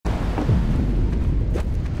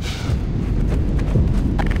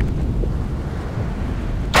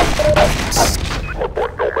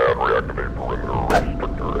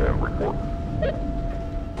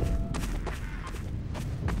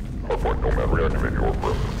Alert.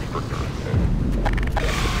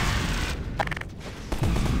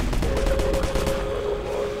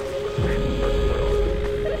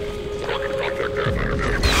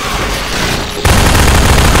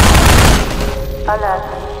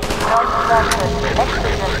 Non-standard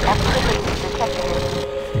exigent activity detected.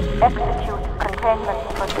 Execute containment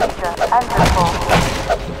procedure and report.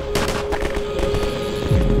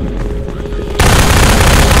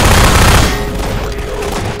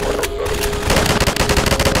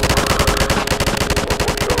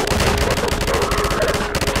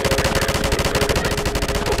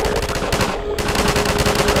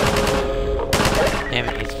 Damn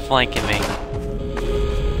it, he's flanking me.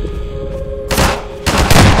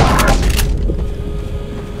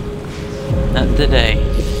 Not today.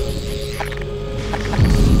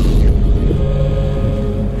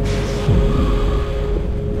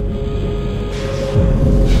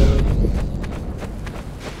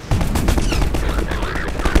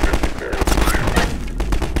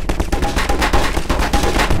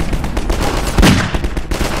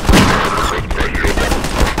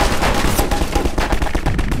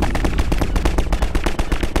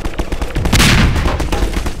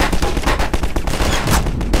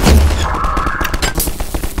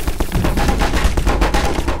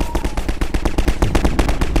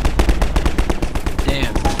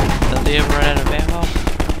 Did they ever run out of ammo?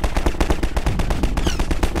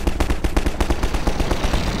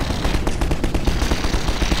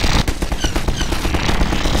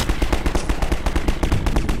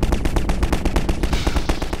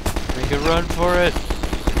 Make a run for it!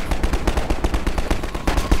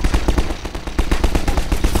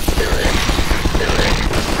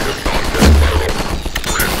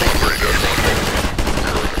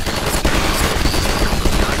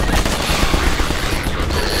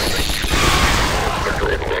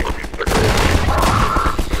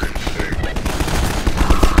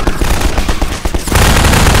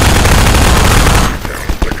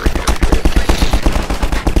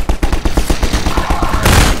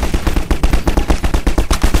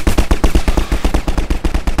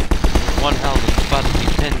 One hell of a spot to be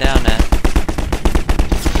pinned down at.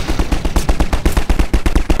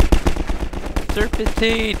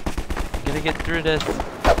 Serpentine! I'm gonna get through this.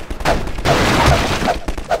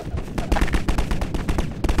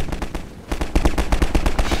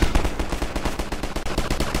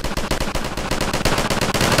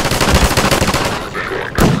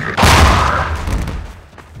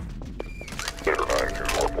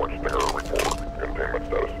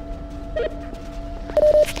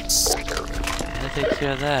 That takes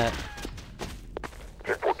care of that.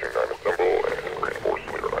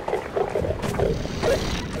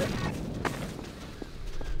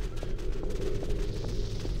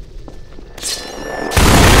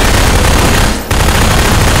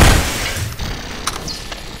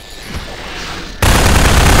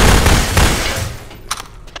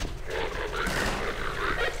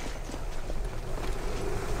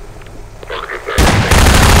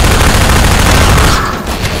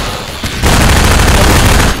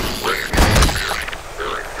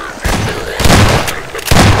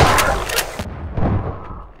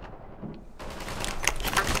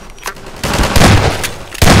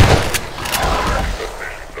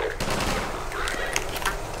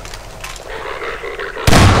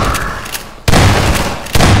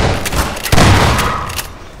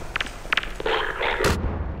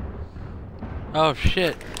 Oh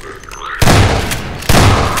shit.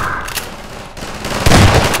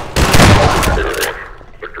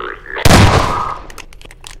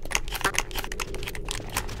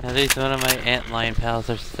 At least one of my antlion pals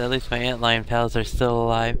are still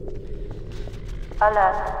alive.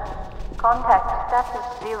 Alert. Contact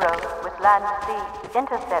status 0 with Land C.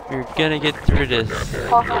 Intercept. You're gonna get through this.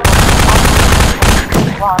 Possible.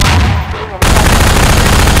 1.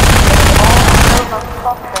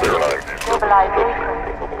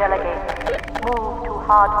 Stabilization delegate. Move to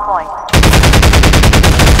hard point.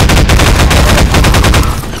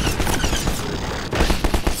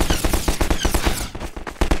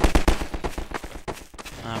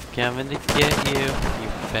 I'm coming to get you, you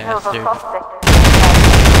bastard. Prospekt.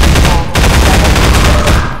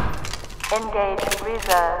 Engage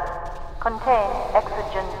reserve. Contain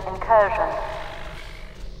exogen incursion.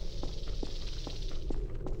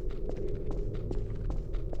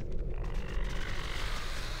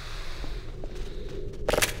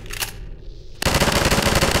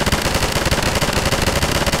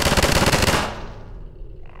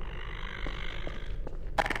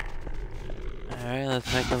 Alright,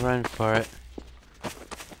 let's make a run for it.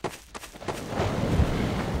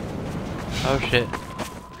 Oh shit.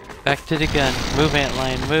 Back to the gun. Move,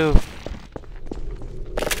 antlion, move.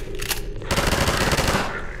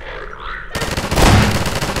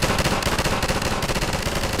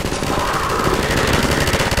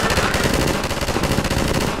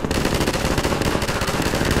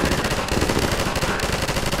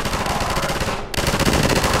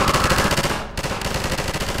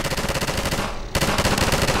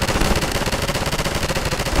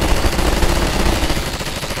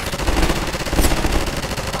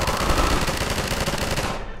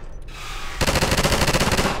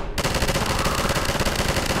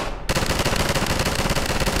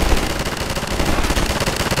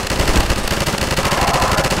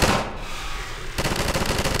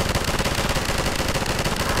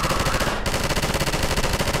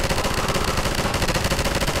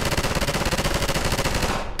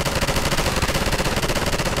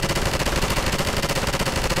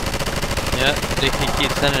 So he can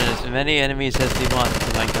keep sending as many enemies as he wants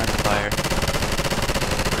to my gunfire.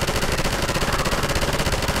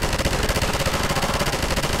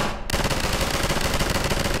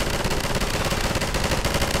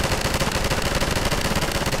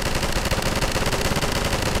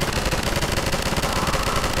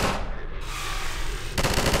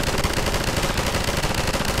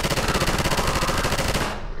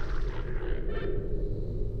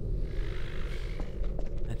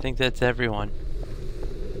 I think that's everyone.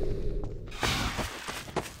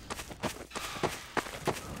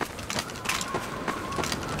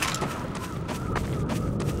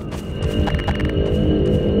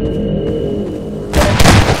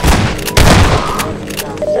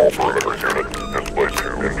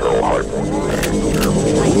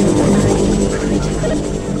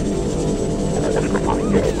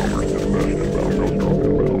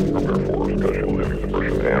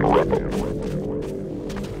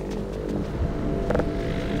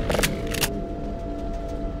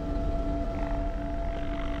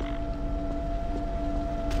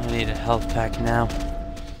 I need a health pack now.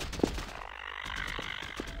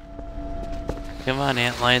 Come on,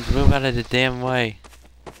 antlions, move out of the damn way.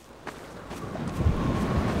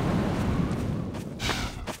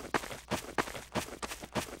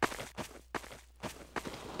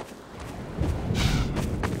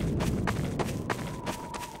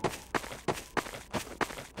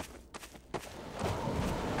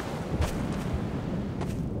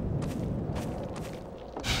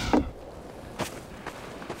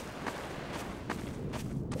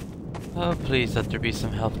 Oh, please let there be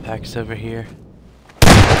some health packs over here.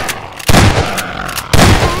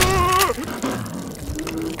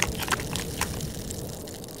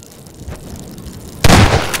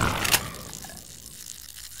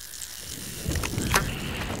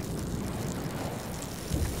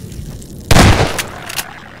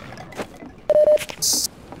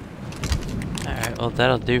 Alright, well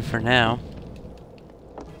that'll do for now.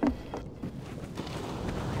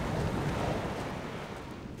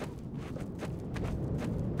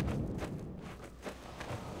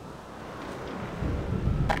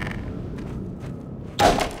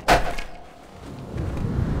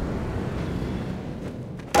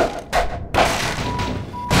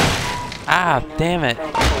 Ah, damn it!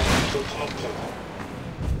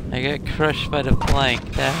 I got crushed by the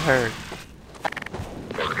plank. That hurt.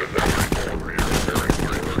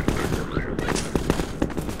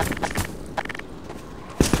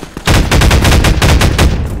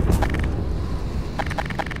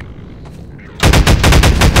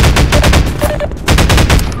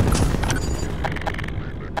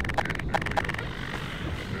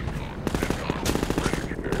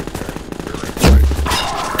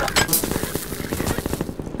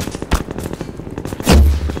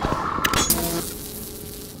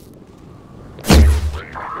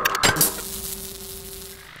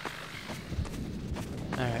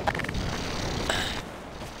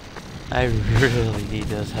 I really need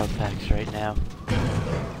those health packs right now.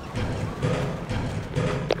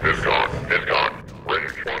 It's gone. It's gone.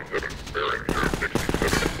 Range 17. Bearing 067.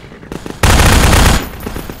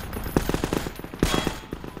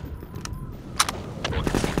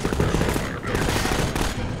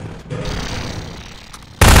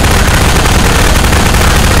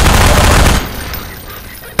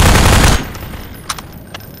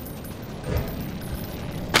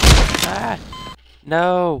 Ah!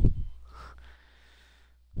 No!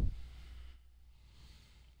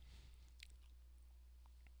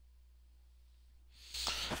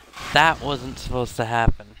 That wasn't supposed to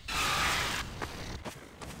happen.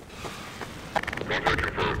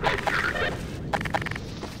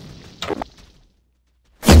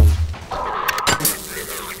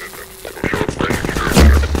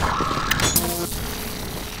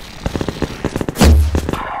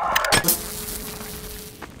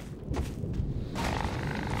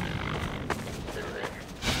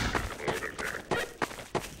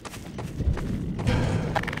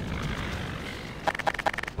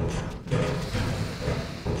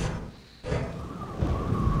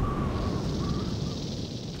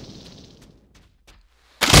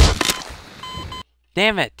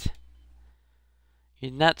 Damn it!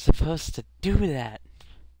 You're not supposed to do that.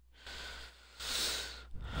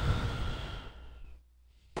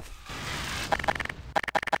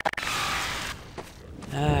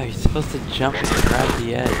 Oh, you're supposed to jump and grab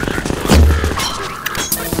the edge.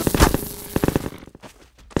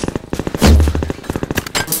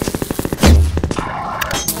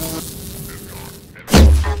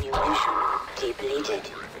 Ammunition depleted.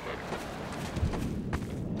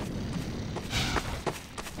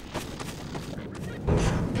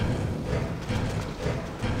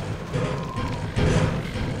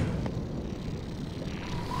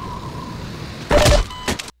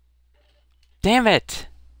 Damn it!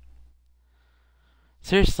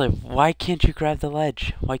 Seriously, why can't you grab the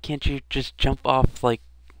ledge? Why can't you just jump off, like,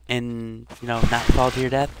 and, you know, not fall to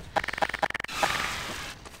your death?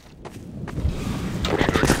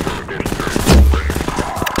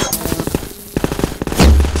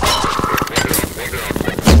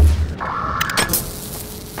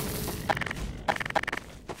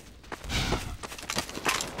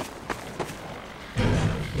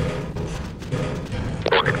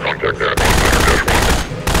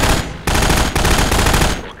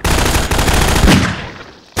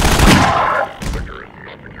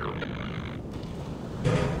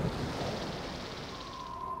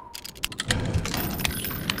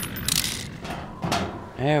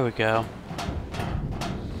 There we go.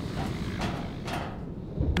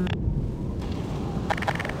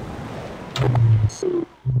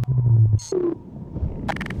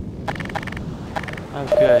 Oh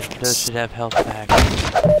good, those should have health back.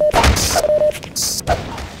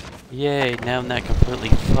 Yay, now I'm not completely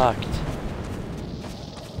fucked.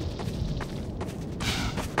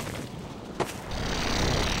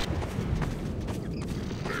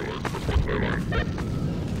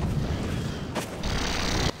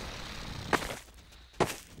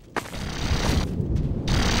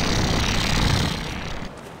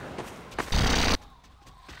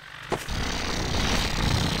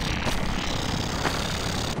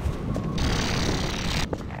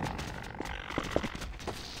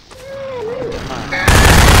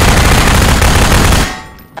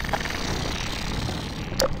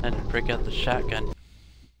 And break out the shotgun.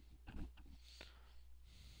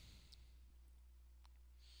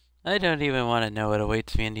 I don't even want to know what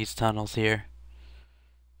awaits me in these tunnels here.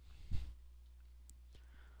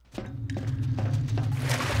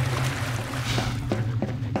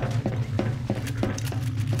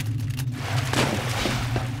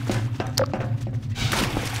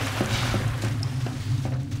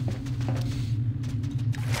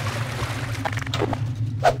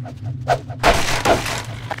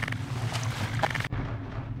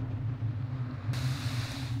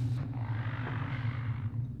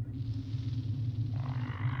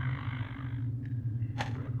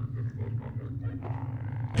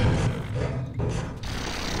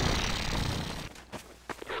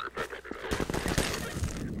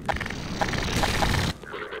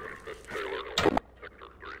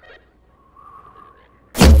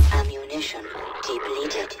 Ammunition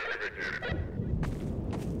depleted.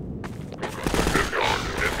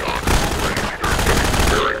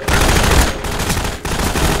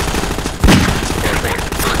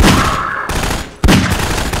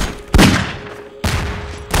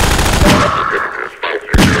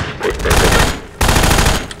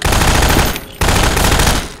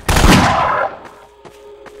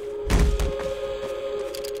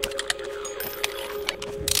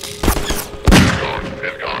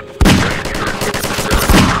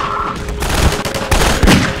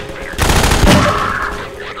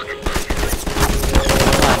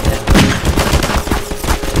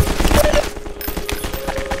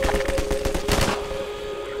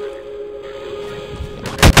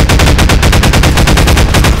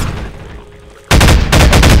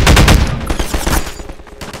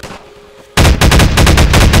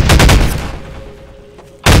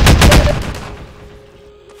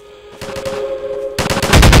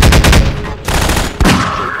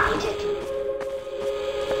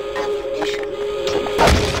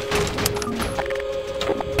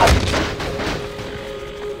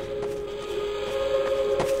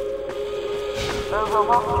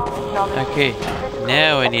 Okay,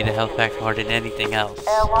 now I need a health pack more than anything else.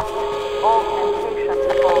 Airwatch, all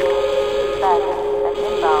communication hold, baggage and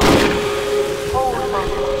inbound. Hold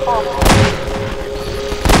motion forward.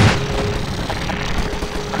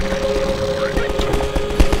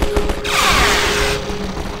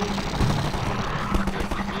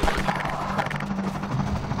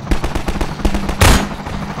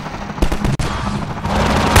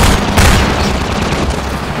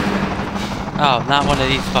 Oh, not one of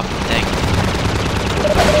these fucking things.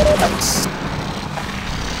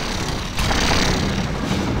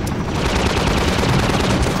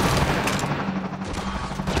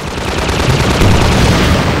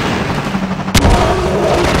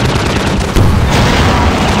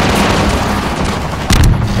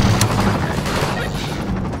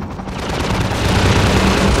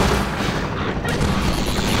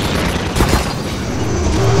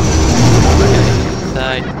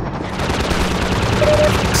 Inside.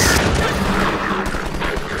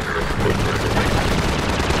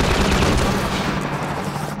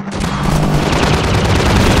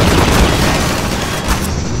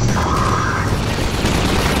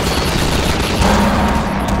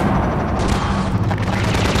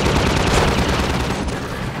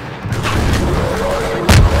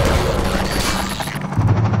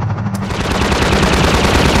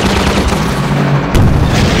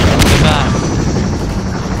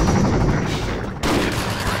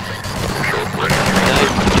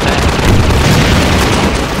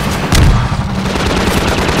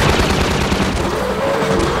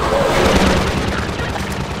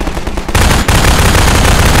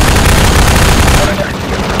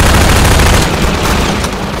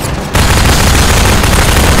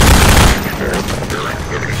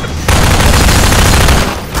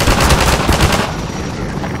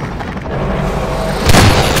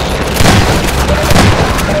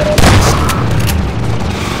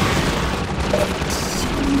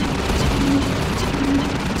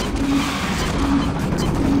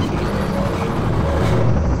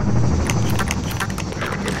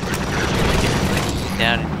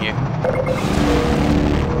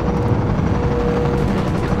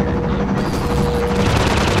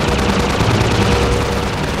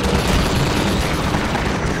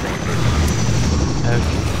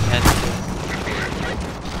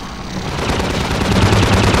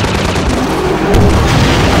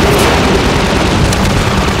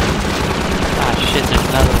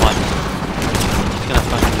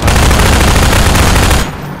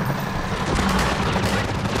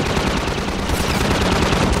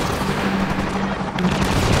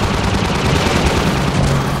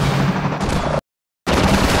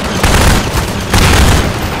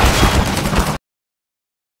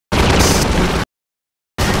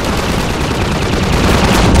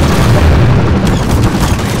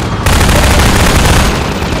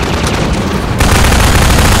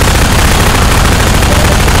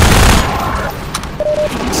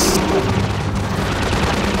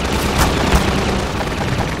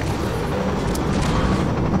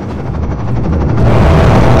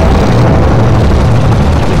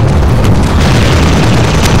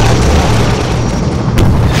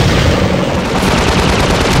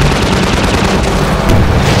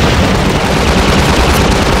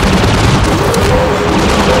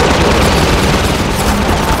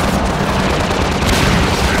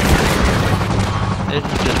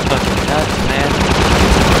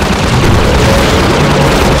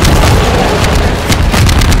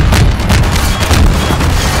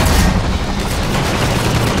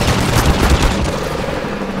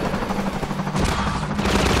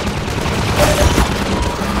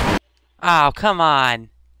 Oh, come on.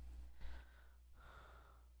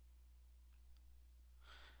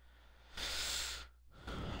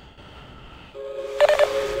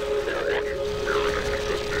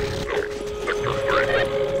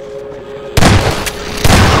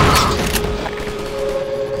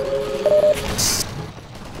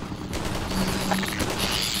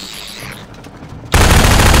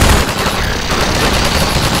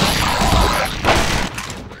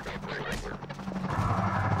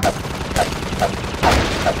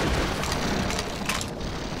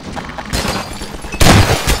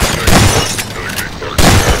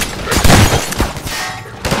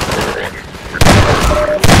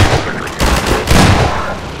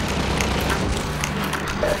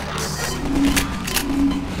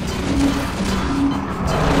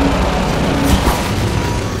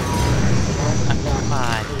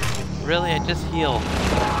 Really, I just healed.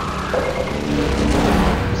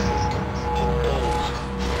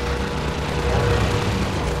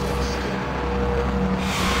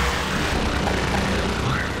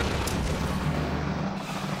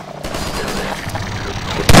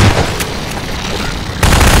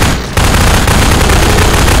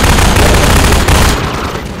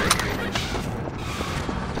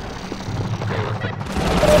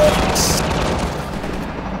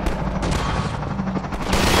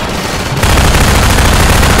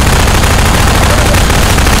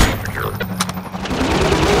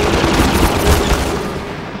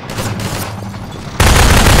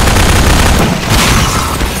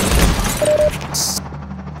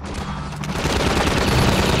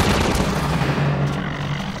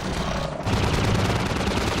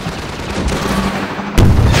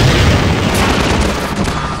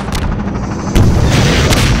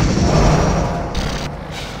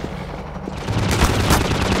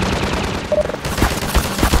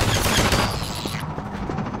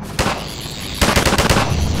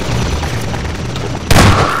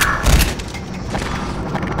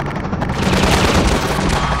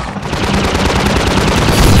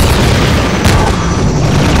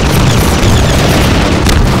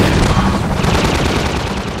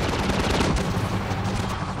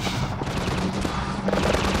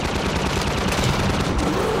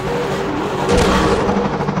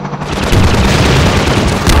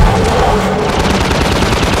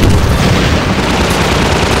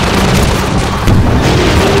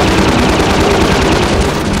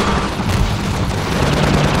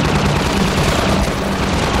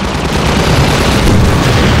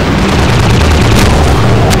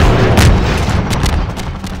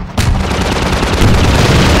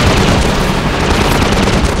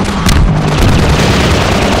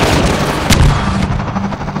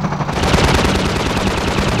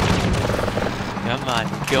 Come on,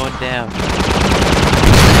 you're going down.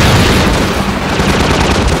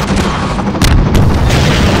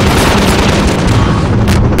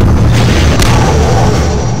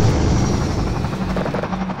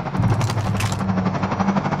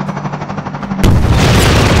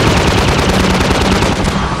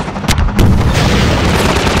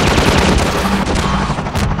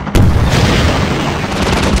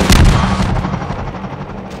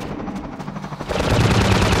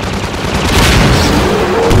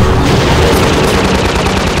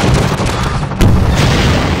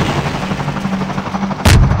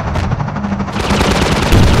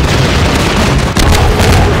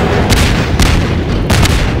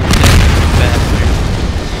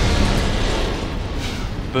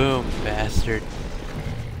 Boom, bastard.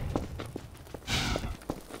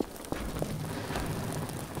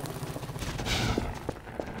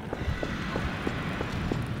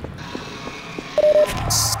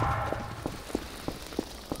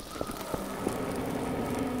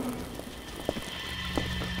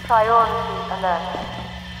 Priority alert.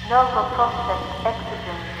 Nova Prospekt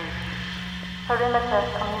exigency. Perimeter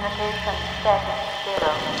communication status 0.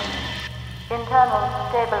 Internal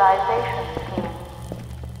stabilization scheme.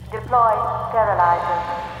 Deploy sterilizers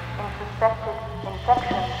in suspected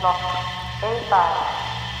infection block A5,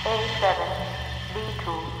 A7, B2.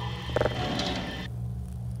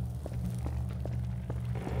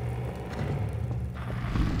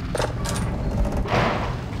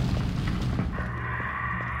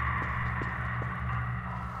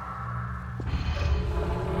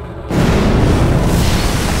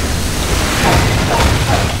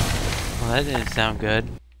 Well, that didn't sound good.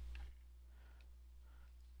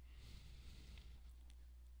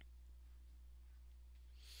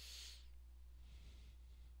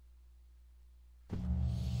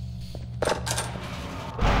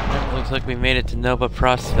 Looks like we made it to Nova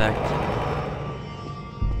Prospekt.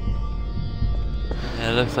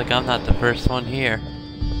 And it looks like I'm not the first one here.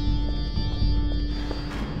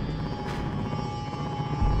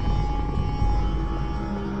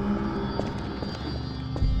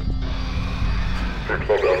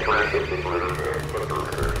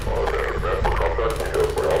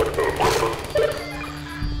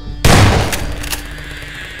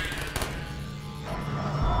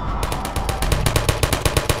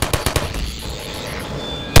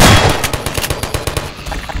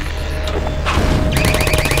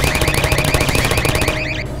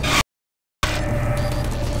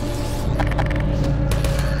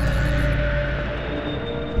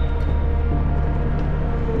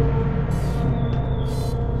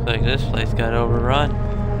 Like this place got overrun.